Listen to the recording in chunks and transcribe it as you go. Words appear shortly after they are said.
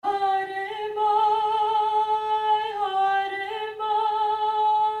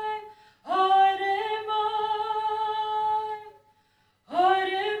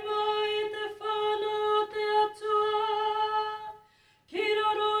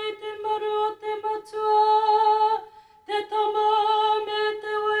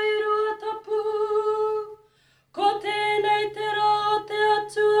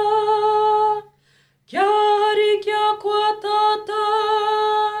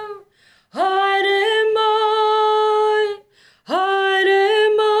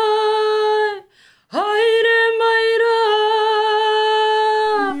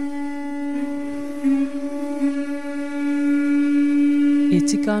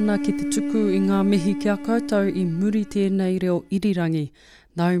ana ki te tuku i ngā mihi kia koutou I muri tēnei reo irirangi.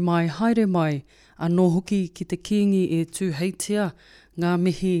 Nau mai, haere mai, anō hoki ki te kiingi e tūheitia ngā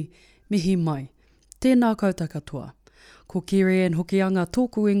mihi mai. Tēnā koutou katoa. Ko Kiri Ann Hokianga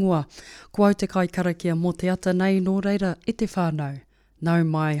tōku ingoa, ko au te kai karakia mō te ata nei nō reira e te whānau. Nau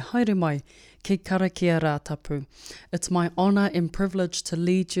mai, haere mai, ki karakia rā tapu. It's my honour and privilege to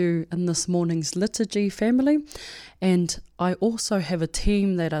lead you in this morning's liturgy, family. And I also have a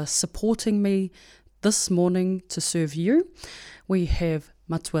team that are supporting me this morning to serve you. We have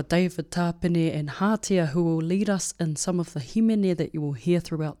Matua David Tāpene and Hātia who will lead us in some of the himene that you will hear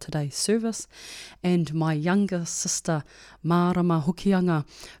throughout today's service, and my younger sister Mārama Hokianga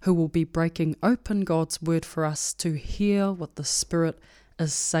who will be breaking open God's word for us to hear what the Spirit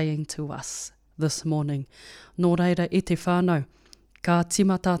is saying to us this morning. Nō reira e te whānau, ka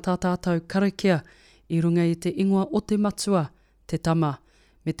timata tā tātou karakia I runga I te ingoa o te matua, te tama,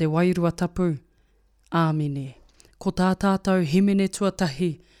 me te wairua tapu. Āmine. Ko tā tātou himene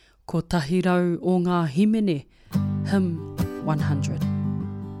tuatahi, ko tahi rau o ngā himene, hymn 100.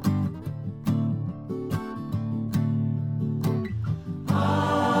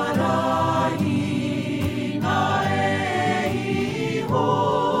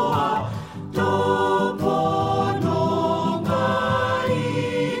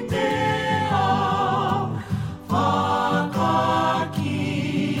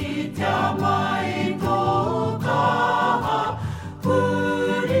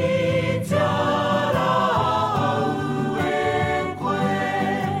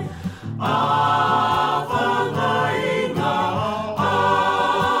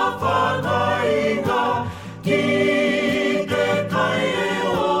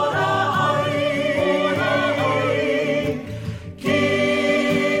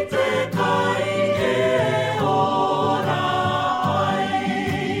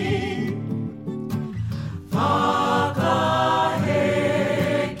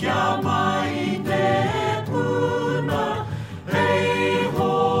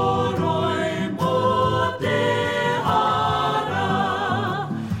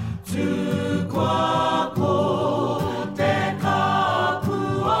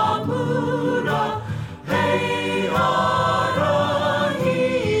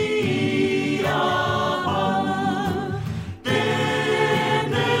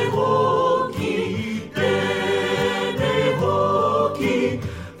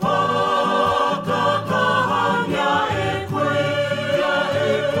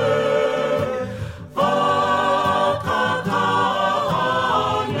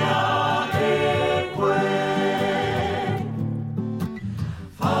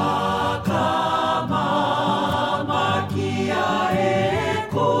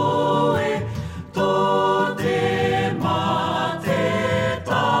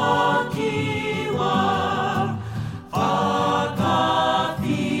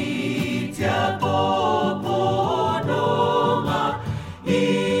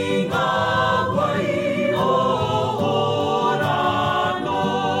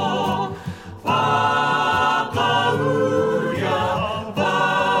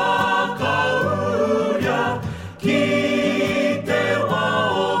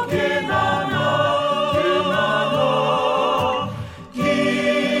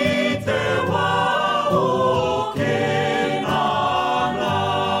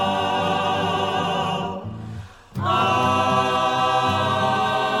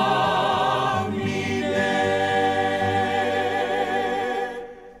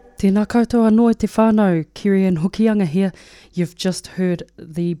 Tēnā koutou anō te whānau, Kiri Ann Hokianga here. You've just heard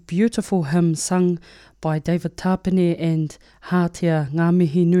the beautiful hymn sung by David Tāpene and Hātia Ngā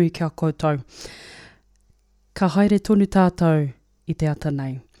mihi nui kia koutou. Ka haere tonu tātou I te ata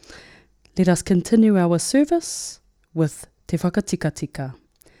nei. Let us continue our service with te whakatikatika.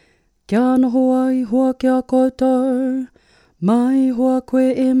 Kia noho ai hoa kia koutou, mai hoa koe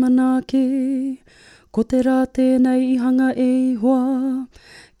e manaaki, ko te rā tēnei I hanga e hoa,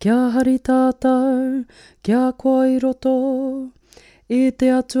 kia hari tātou, kia koa I roto, e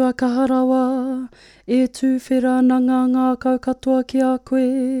te atua kaharawa, e tūwhera nanga ngā kaukatoa ki a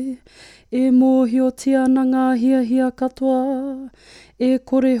koe, e mōhiotia na ngā hiahia katoa, e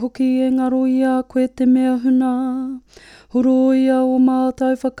kore hoki e ngaro I a koe te mea huna, huro ia o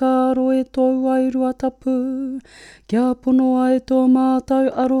mātou whakaaro e tōu airua tapu, kia pono ai tō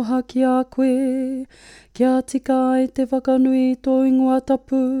mātou aroha ki a koe, kia tika ai te whakanui tō ingoa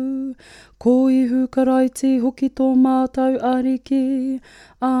tapu, ko I hukaraiti hoki tō mātou ariki,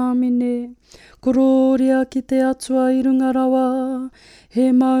 āmine. Kororia ki te atua I runga rawa,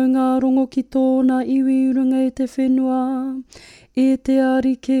 he maunga rongo ki tōna iwi urunga I te whenua, e te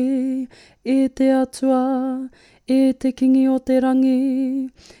arike, e te atua, e te kingi o te rangi,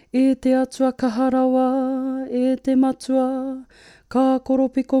 e te atua kaharawa, e te matua, ka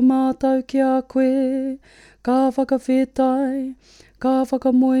koropiko mātau ki a koe, ka whakawhetai, ka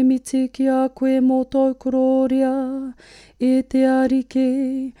whakamoemiti ki a koe mō tau kuroria, e te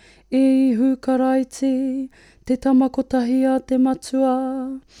arike, e ihu karaiti, te tamakotahi a te matua,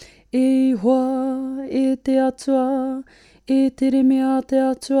 e hoa, e te atua, e te reme a te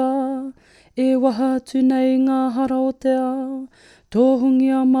atua, e waha atu nei ngā hara o te ao, tōhungi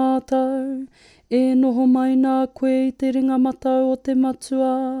a mātau, e noho mai nā koe i te ringa matau o te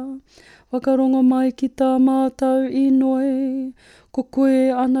matua, wakarongo mai ki tā mātau i noi, ko koe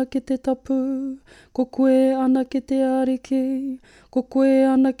ana ki te tapu, ko koe ana ki te ariki, ko koe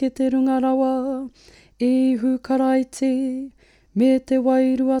ana ki te rungarawa, e ihu karaiti, me te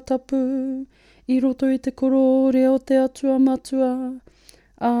wairua tapu, i roto i te korore o te atua matua.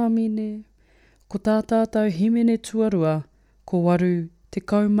 Āmine. Ko tā tātou himene tuarua, ko waru te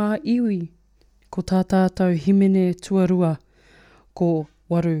kaumā iwi. Ko tā tātou himene tuarua, ko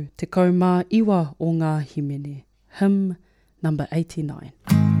waru te kaumā iwa o ngā himene. Hymn number 89.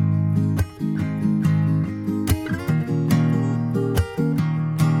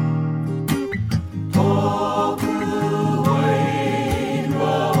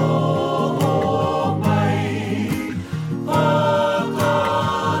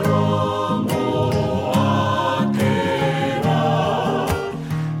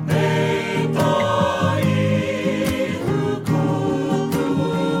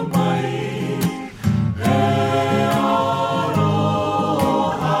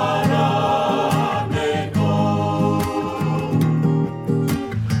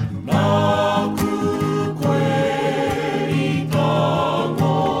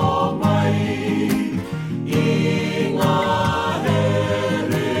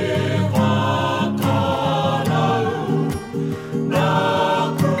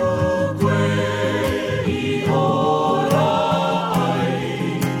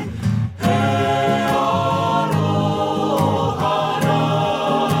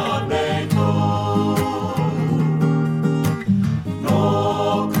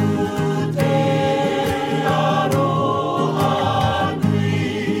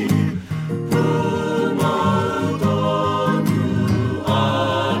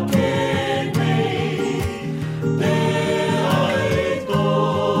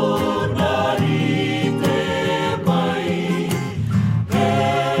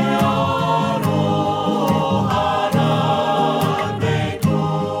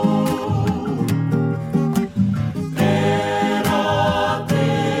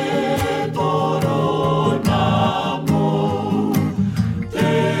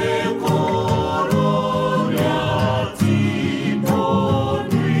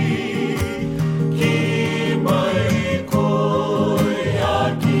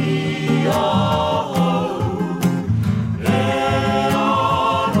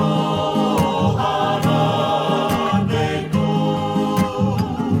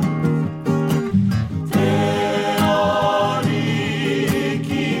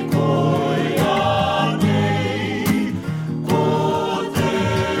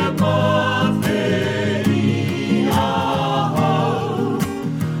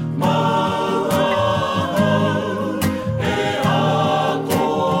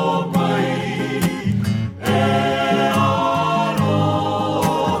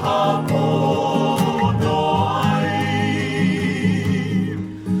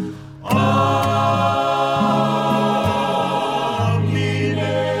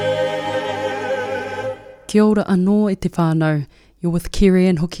 Kia ora anō e te whānau. You're with Kerry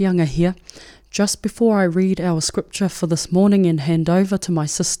and Hokianga here. Just before I read our scripture for this morning and hand over to my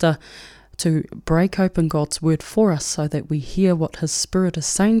sister to break open God's word for us so that we hear what His Spirit is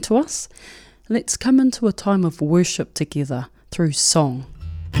saying to us, let's come into a time of worship together through song.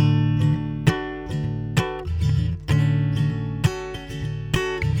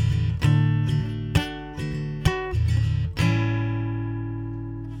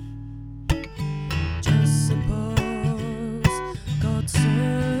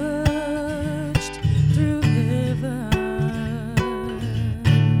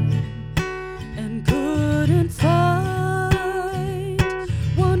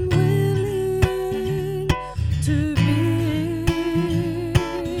 To be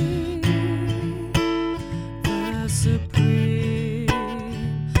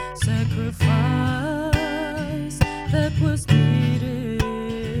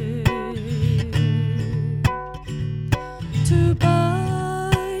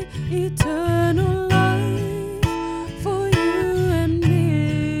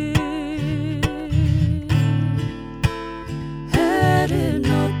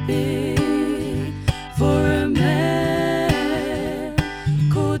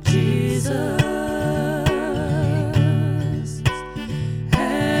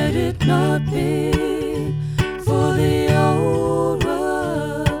it not been for the old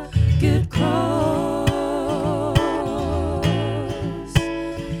rugged cross,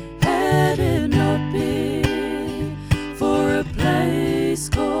 had it not been for a place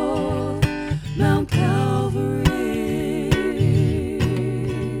called Mount Calvary,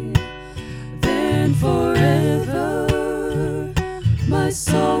 then forever my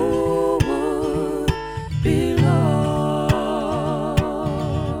soul would be lost.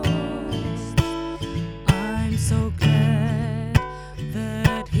 I'm so glad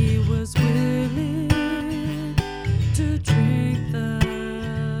that he was willing to drink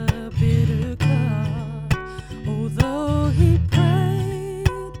the bitter cup, although he prayed,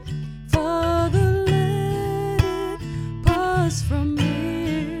 Father, let it pass from me.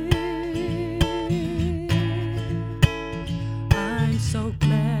 I'm so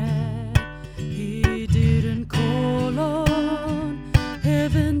glad he didn't call on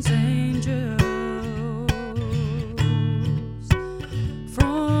heaven's angels.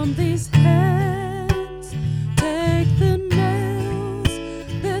 From these hands take the nails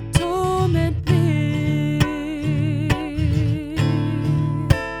that torment me.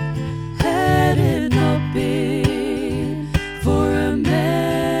 Had it not been for a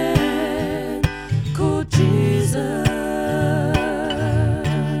man called Jesus,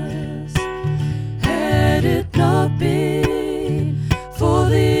 had it not been for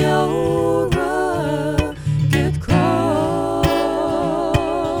the old rugged cross,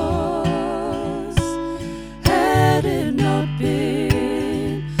 had it not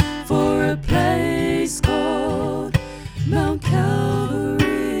been for a place called Mount Calvary,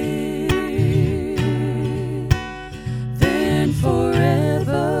 then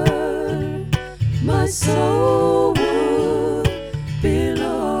forever my soul would be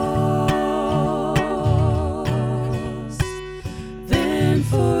lost. Then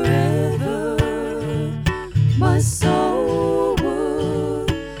forever my soul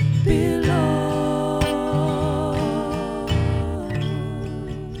would be lost.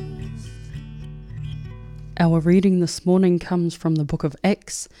 Our reading this morning comes from the book of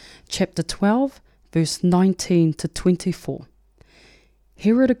Acts, chapter 12, verse 19 to 24.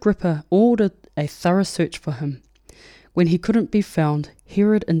 Herod Agrippa ordered a thorough search for him. When he couldn't be found,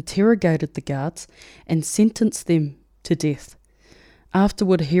 Herod interrogated the guards and sentenced them to death.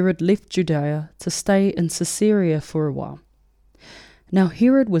 Afterward, Herod left Judea to stay in Caesarea for a while. Now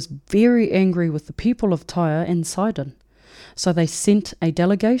Herod was very angry with the people of Tyre and Sidon, so they sent a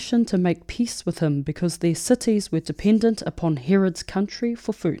delegation to make peace with him because their cities were dependent upon Herod's country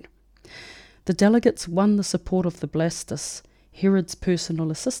for food. The delegates won the support of the Blastus, Herod's personal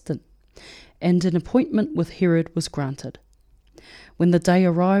assistant, and an appointment with Herod was granted. When the day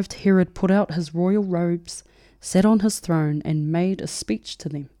arrived, Herod put out his royal robes, sat on his throne, and made a speech to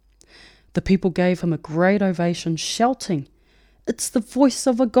them. The people gave him a great ovation, shouting, "It's the voice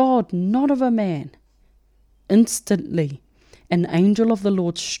of a god, not of a man." Instantly, an angel of the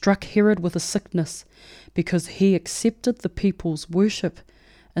Lord struck Herod with a sickness because he accepted the people's worship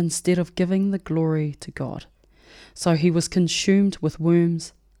instead of giving the glory to God. So he was consumed with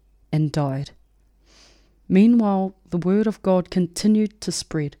worms and died. Meanwhile, the word of God continued to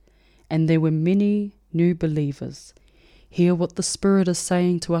spread, and there were many new believers. Hear what the Spirit is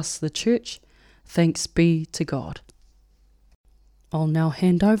saying to us, the church. Thanks be to God. I'll now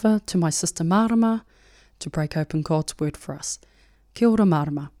hand over to my sister Marama to break open God's word for us. Kia ora,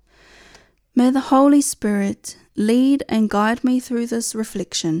 Marama. May the Holy Spirit lead and guide me through this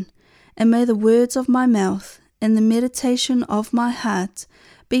reflection, and may the words of my mouth and the meditation of my heart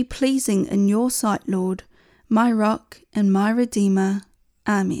be pleasing in your sight, Lord, my rock and my redeemer.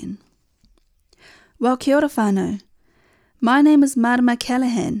 Amen. Well, kia ora whānau. My name is Marama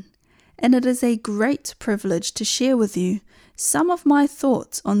Callaghan, and it is a great privilege to share with you some of my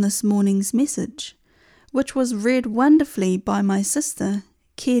thoughts on this morning's message, which was read wonderfully by my sister,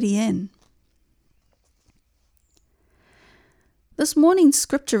 Kerry Ann. This morning's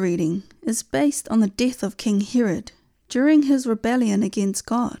scripture reading is based on the death of King Herod during his rebellion against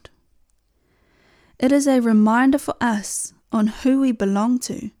God. It is a reminder for us on who we belong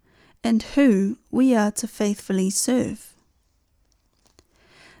to and who we are to faithfully serve.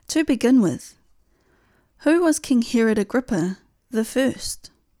 To begin with, who was King Herod Agrippa the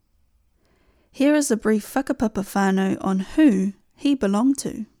first? Here is a brief whakapapa whānau on who he belonged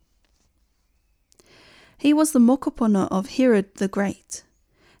to. He was the mokopuna of Herod the Great.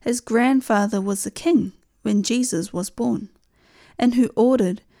 His grandfather was the king when Jesus was born, and who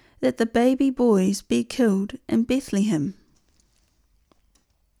ordered that the baby boys be killed in Bethlehem.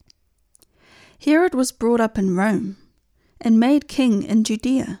 Herod was brought up in Rome and made king in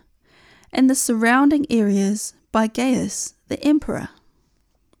Judea, and the surrounding areas by Gaius the emperor.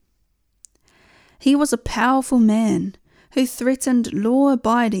 He was a powerful man who threatened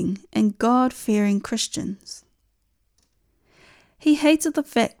law-abiding and God-fearing Christians. He hated the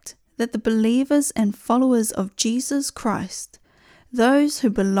fact that the believers and followers of Jesus Christ, those who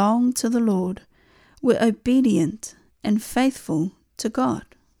belonged to the Lord, were obedient and faithful to God.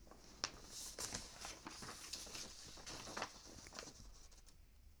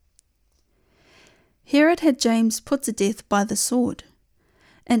 Herod had James put to death by the sword,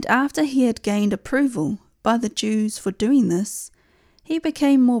 and after he had gained approval by the Jews for doing this, he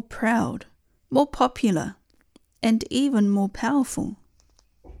became more proud, more popular, and even more powerful.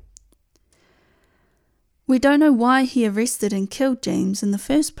 We don't know why he arrested and killed James in the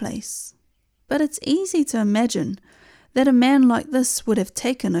first place, but it's easy to imagine that a man like this would have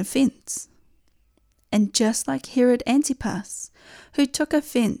taken offense. And just like Herod Antipas, who took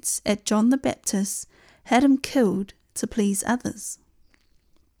offense at John the Baptist, had him killed to please others.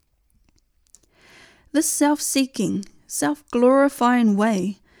 This self-seeking, self-glorifying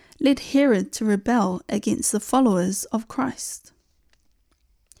way led Herod to rebel against the followers of Christ.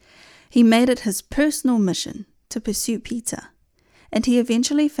 He made it his personal mission to pursue Peter, and he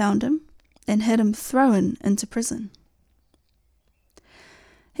eventually found him and had him thrown into prison.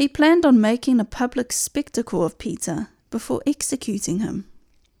 He planned on making a public spectacle of Peter before executing him.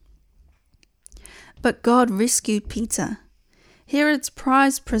 But God rescued Peter, Herod's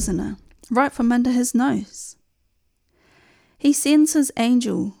prized prisoner, right from under his nose. He sends his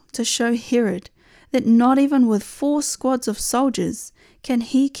angel to show Herod that not even with 4 squads of soldiers can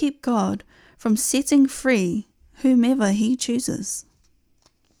he keep God from setting free whomever he chooses.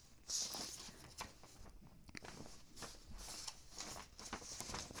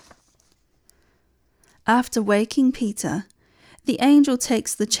 After waking Peter, the angel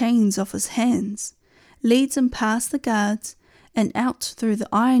takes the chains off his hands, leads him past the guards and out through the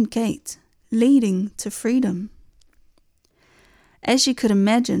iron gate, leading to freedom. As you could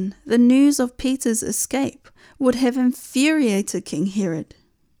imagine, the news of Peter's escape would have infuriated King Herod.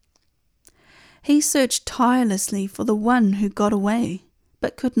 He searched tirelessly for the one who got away,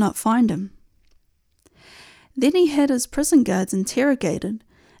 but could not find him. Then he had his prison guards interrogated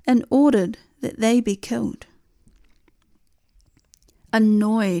and ordered that they be killed.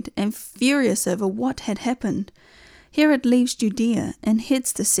 Annoyed and furious over what had happened, Herod leaves Judea and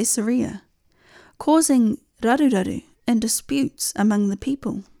heads to Caesarea, causing raruraru and disputes among the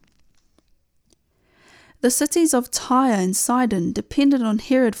people. The cities of Tyre and Sidon depended on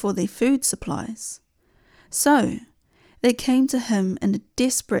Herod for their food supplies. So they came to him in a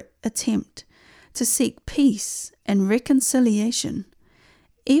desperate attempt to seek peace and reconciliation,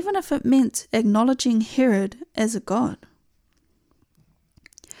 even if it meant acknowledging Herod as a god.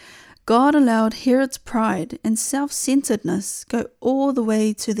 God allowed Herod's pride and self-centeredness go all the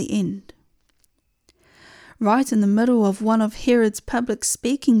way to the end. Right in the middle of one of Herod's public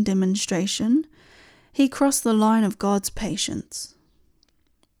speaking demonstration, he crossed the line of God's patience.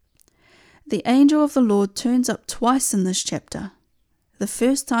 The angel of the Lord turns up twice in this chapter, the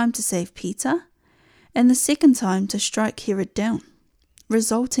first time to save Peter, and the second time to strike Herod down,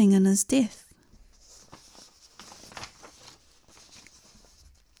 resulting in his death.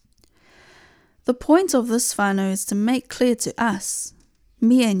 The point of this whānau is to make clear to us,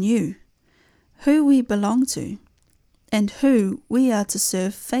 me and you, who we belong to, and who we are to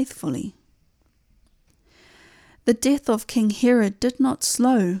serve faithfully. The death of King Herod did not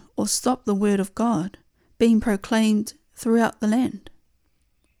slow or stop the word of God being proclaimed throughout the land,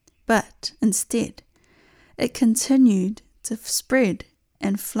 but instead it continued to spread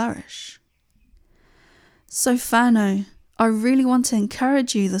and flourish. So whānau, I really want to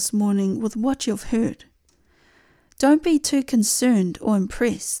encourage you this morning with what you've heard. Don't be too concerned or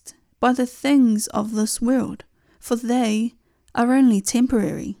impressed by the things of this world, for they are only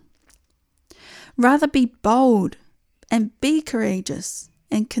temporary. Rather be bold and be courageous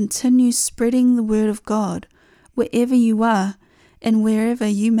and continue spreading the word of God wherever you are and wherever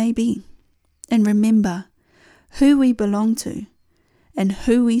you may be. And remember who we belong to and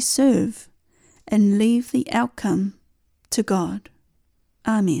who we serve, and leave the outcome to God.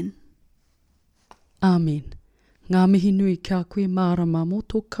 Amen. Amen. Ngā mihi nui kia koe mārama mō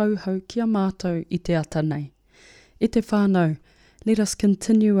tō kauhau kia mātou I te ata nei. E te whānau, let us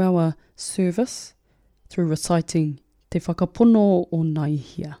continue our service through reciting te whakapono o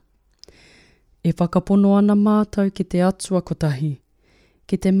Naihia. E whakapono ana mātou ki te atua kotahi,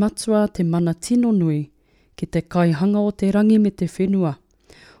 ki te matua te mana tino nui, ki te kaihanga o te rangi me te whenua,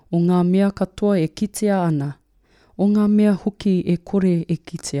 o ngā mea katoa e kitea ana, o ngā mea hoki e kore e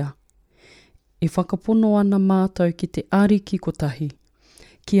kitea. E whakapono ana mātou ki te ariki kotahi,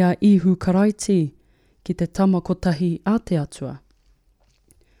 ki a ihu karaiti, ki te tama kotahi a te atua.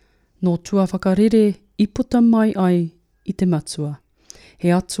 Nō tua whakarere I puta mai ai I te matua.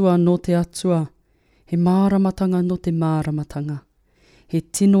 He atua no te atua, he māramatanga no te māramatanga. He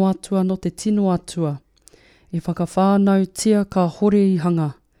tino atua no te tino atua. E whakawhānau tia ka hore I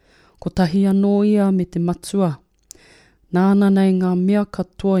hanga. Kotahi anō ia me te matua. Nāna nei ngā mea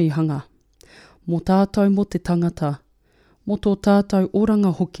katoa I hanga. Mō tātou mo te tangata. Mō tō tātou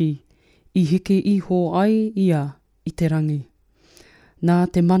oranga hoki. I heke iho ai ia I te rangi. Nā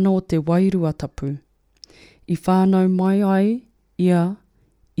te mana o te wairua tapu. I whānau mai ai ia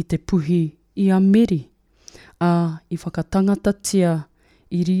I te puhi I a meri. A I whakatangata tia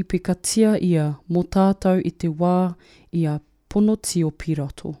I ripeka tia ia mō tātou I te wā I a pono tio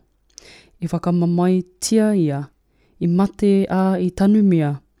pirato. I whakamamai tia ia I mate a I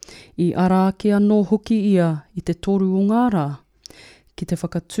tanumia. I arāke anō hoki ia I te toru o ngā rā. Ki te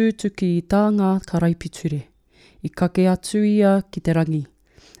whakatūtuki I tā ngā karaipiture. I kake atu ia ki te rangi.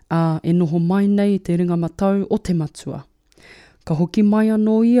 A e noho mai nei te ringa matau o te matua. Ka hoki mai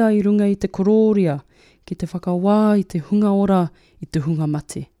anō ia I runga I te kororia. Ki te whakawā I te hunga ora I te hunga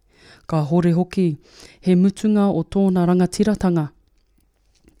mate. Ka hore hoki he mutunga o tōna rangatiratanga.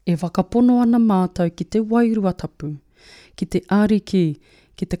 E whakapono ana mātou ki te wairua tapu. Ki te ariki,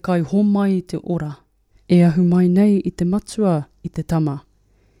 ki te kai homai I te ora. E ahu mai nei I te matua I te tama.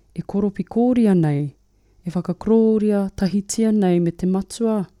 E koropi kōria nei, e whakakroria tahitia nei me te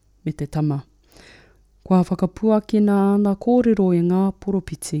matua, me te tama. Kua whakapuakina ana kōrero I ngā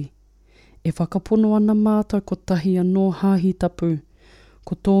poropiti. E whakapono ana mātou ko tahi anō hāhi tapu,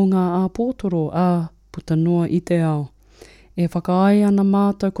 ko tō ngā āpōtoro a puta noa I te ao. E whakaai ana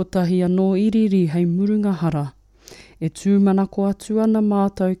mātou ko tahi anō iriri hei murunga hara. E tūmanako atu ana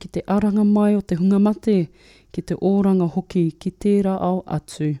mātou ki te aranga mai o te hunga mate, ki te oranga hoki ki tērā au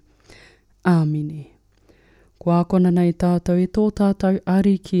atu. Āmine. Kua kona nei tātou e tō tātou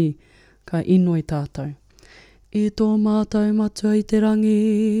ariki, ka ino I tātou. E tō mātou matua I te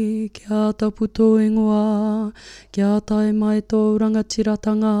rangi, kia taputo ingoa, kia tae mai tō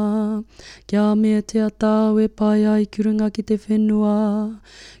rangatiratanga, kia mea te atau e pai ai kurunga ki te whenua,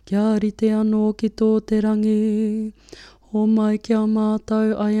 kia rite anō ki tō te rangi, o mai kia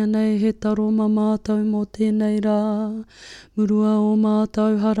mātou aia nei he taro ma mātou mō tēnei rā, murua o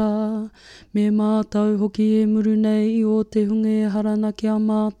mātou hara, me mātou hoki e muru nei I o te hunga e harana kia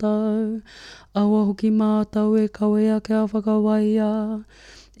mātou, awa hoki mātou e kawea kia whakawaia,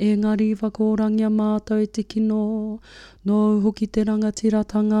 engari whakorangia mātou e te kino, no hoki te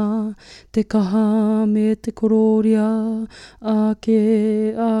rangatiratanga, te kaha me te kororia,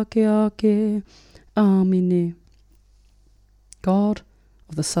 ake, āmine. God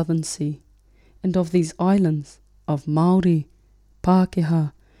of the Southern Sea, and of these islands, of Māori,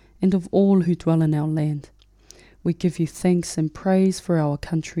 Pākehā, and of all who dwell in our land, we give you thanks and praise for our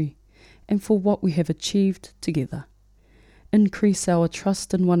country, and for what we have achieved together. Increase our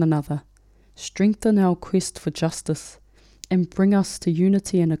trust in one another, strengthen our quest for justice, and bring us to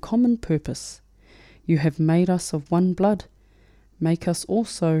unity and a common purpose. You have made us of one blood, make us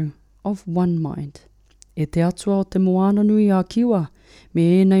also of one mind. E te atua o te moana nui a kiwa, me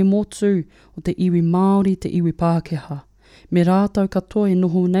ēnei motu o te iwi Māori te iwi Pākehā. Me rātau katoa e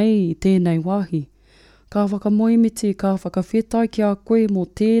noho nei I tēnei wāhi. Ka whakamoimiti, ka whakawhetai ki a koe mō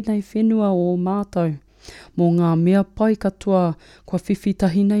tēnei whenua o mātou. Mō ngā mea pai katoa kua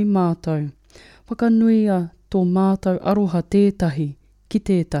whiwhitahi nei mātou. Whakanuia tō mātou aroha tētahi ki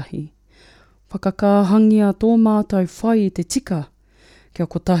tētahi. Whakakāhangia tō mātou whai I te tika. Kia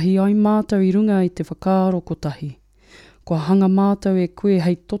kotahi ai mātou I runga I te whakaaro kotahi. Kua hanga mātou e koe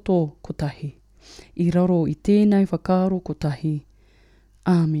hei toto kotahi. I raro I tēnei whakaaro kotahi.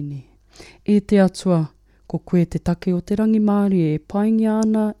 Āmine. E te atua, ko koe te take o te rangi Māori e paingia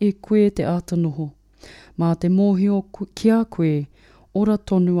ana e koe te ātanoho. Mā te mōhio ki a koe, ora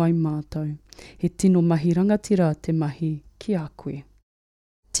tonu ai mātou. He tino mahi rangatira te mahi ki a koe.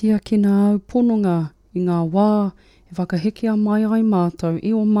 Tia ki ngā au pononga I ngā wā, e whakahekea mai ai mātou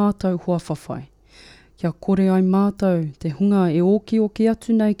I o mātou hua whawhai. Kia kore ai mātou, te hunga e oki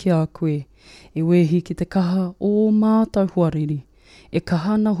atu nei ki a koe, e wehi ki te kaha o mātou huariri, e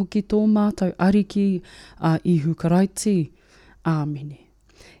kahana hoki tō mātou ariki a ihu karaiti. Āmine.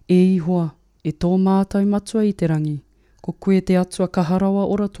 E ihoa, e tō mātou matua I te rangi, ko koe te atua kaharawa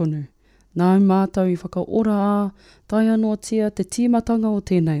ora tonu, nau mātou I whakaora a, tai anō tia te tīmatanga o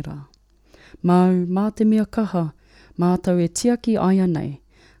tēnei rā. Mau, mā te mea kaha, mātou e tiaki aia nei,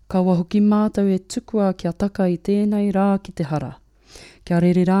 kaua hoki mātou e tukua kia taka I tēnei rā ki te hara. kia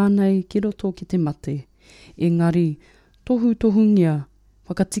rere rānei ki roto ki te mate. Engari, tohu-tohungia,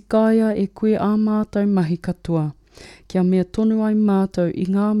 whakatikaia e koe ā mātou mahi katoa. Kia mea tonu ai mātou i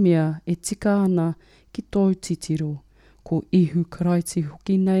ngā mea e tika ana ki tō titiro. Ko ihu karaiti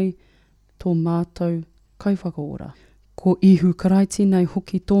hoki nei tō mātou kaiwhakaora. Ko ihu karaiti nei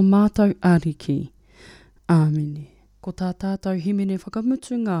hoki tō mātou ariki. Āmene. Ko tā tātou himene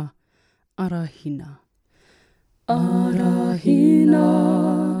whakamutunga, arahina. Arahina,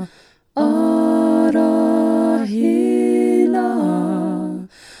 arahina,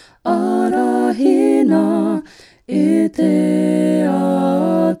 arahina, e te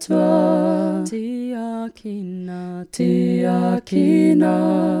atua. Te akina, te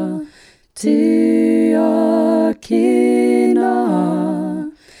akina, te akina,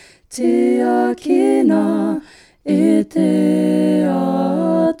 te akina, e te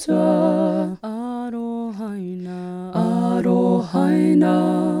atua. Arohaina,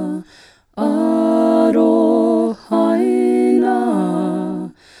 arohaina, arohaina,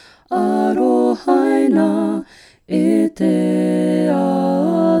 arohaina, e te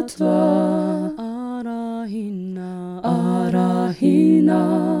atua. Arahina, arahina,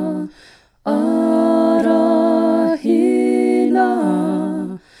 arahina,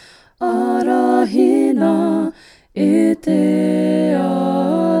 arahina, e te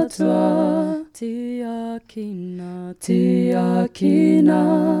atua. Te akina, te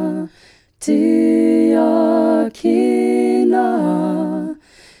akina, te akina,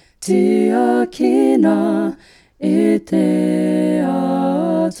 te akina, e te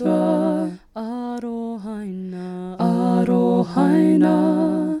atua. Arohaina,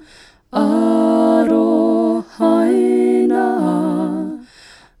 arohaina, arohaina,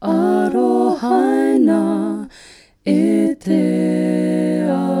 arohaina, e te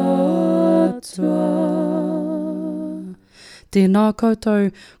atua. Tēnā koutou,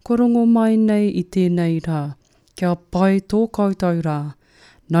 korongo mai nei i tēnei rā. Kia pai tō koutou rā.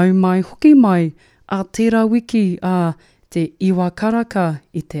 Nau mai hoki mai a tērā wiki a te iwakaraka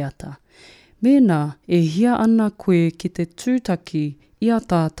i te ata. Mēnā e hia ana koe ki te tūtaki i a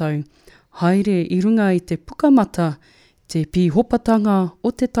tātou. Haere i runga i te pukamata, te pīhopatanga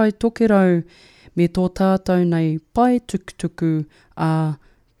o te tai tokerau, me tō tātou nei pai tukutuku a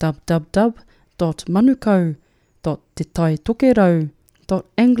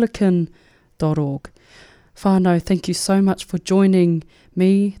www.manukau.tetaitokerau.anglican.org. Whānau, thank you so much for joining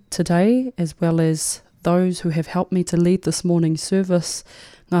me today, as well as those who have helped me to lead this morning's service.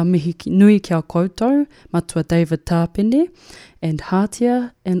 Ngā mihi nui kia koutou, matua David Tāpene and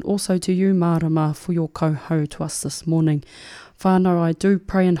Hatia, and also to you, Marama, for your kauhau to us this morning. Whānau, I do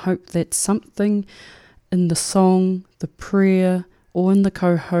pray and hope that something in the song, the prayer, or in the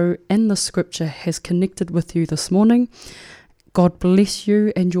kauhau and the scripture has connected with you this morning. God bless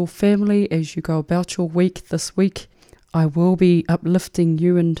you and your family as you go about your week this week. I will be uplifting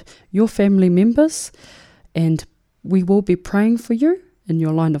you and your family members, and we will be praying for you in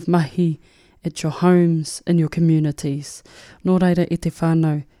your line of mahi, at your homes, in your communities. Nō reira e te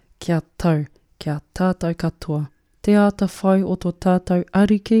whānau, kia tau, kia tātou katoa, te ata whai o tō tātou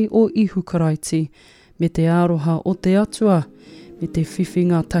ariki o ihu karaiti, me te aroha o te atua, me te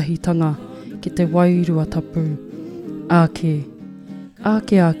whiwhinga tahitanga, ki te wairua tapu. Ake,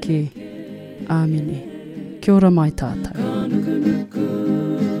 ake ake, āmene. Kia ora mai tātou.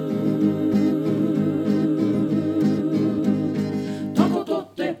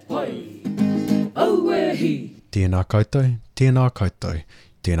 Tēnā koutou, tēnā koutou,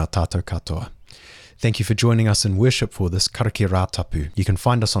 tēnā tātou katoa. Thank you for joining us in worship for this Karakia Rā Tapu. You can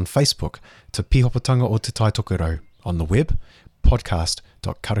find us on Facebook, Te Pīhopatanga o Te Tai Tokerau, on the web,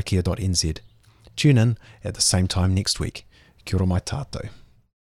 podcast.karakia.nz. Tune in at the same time next week. Kia ora mai tātou.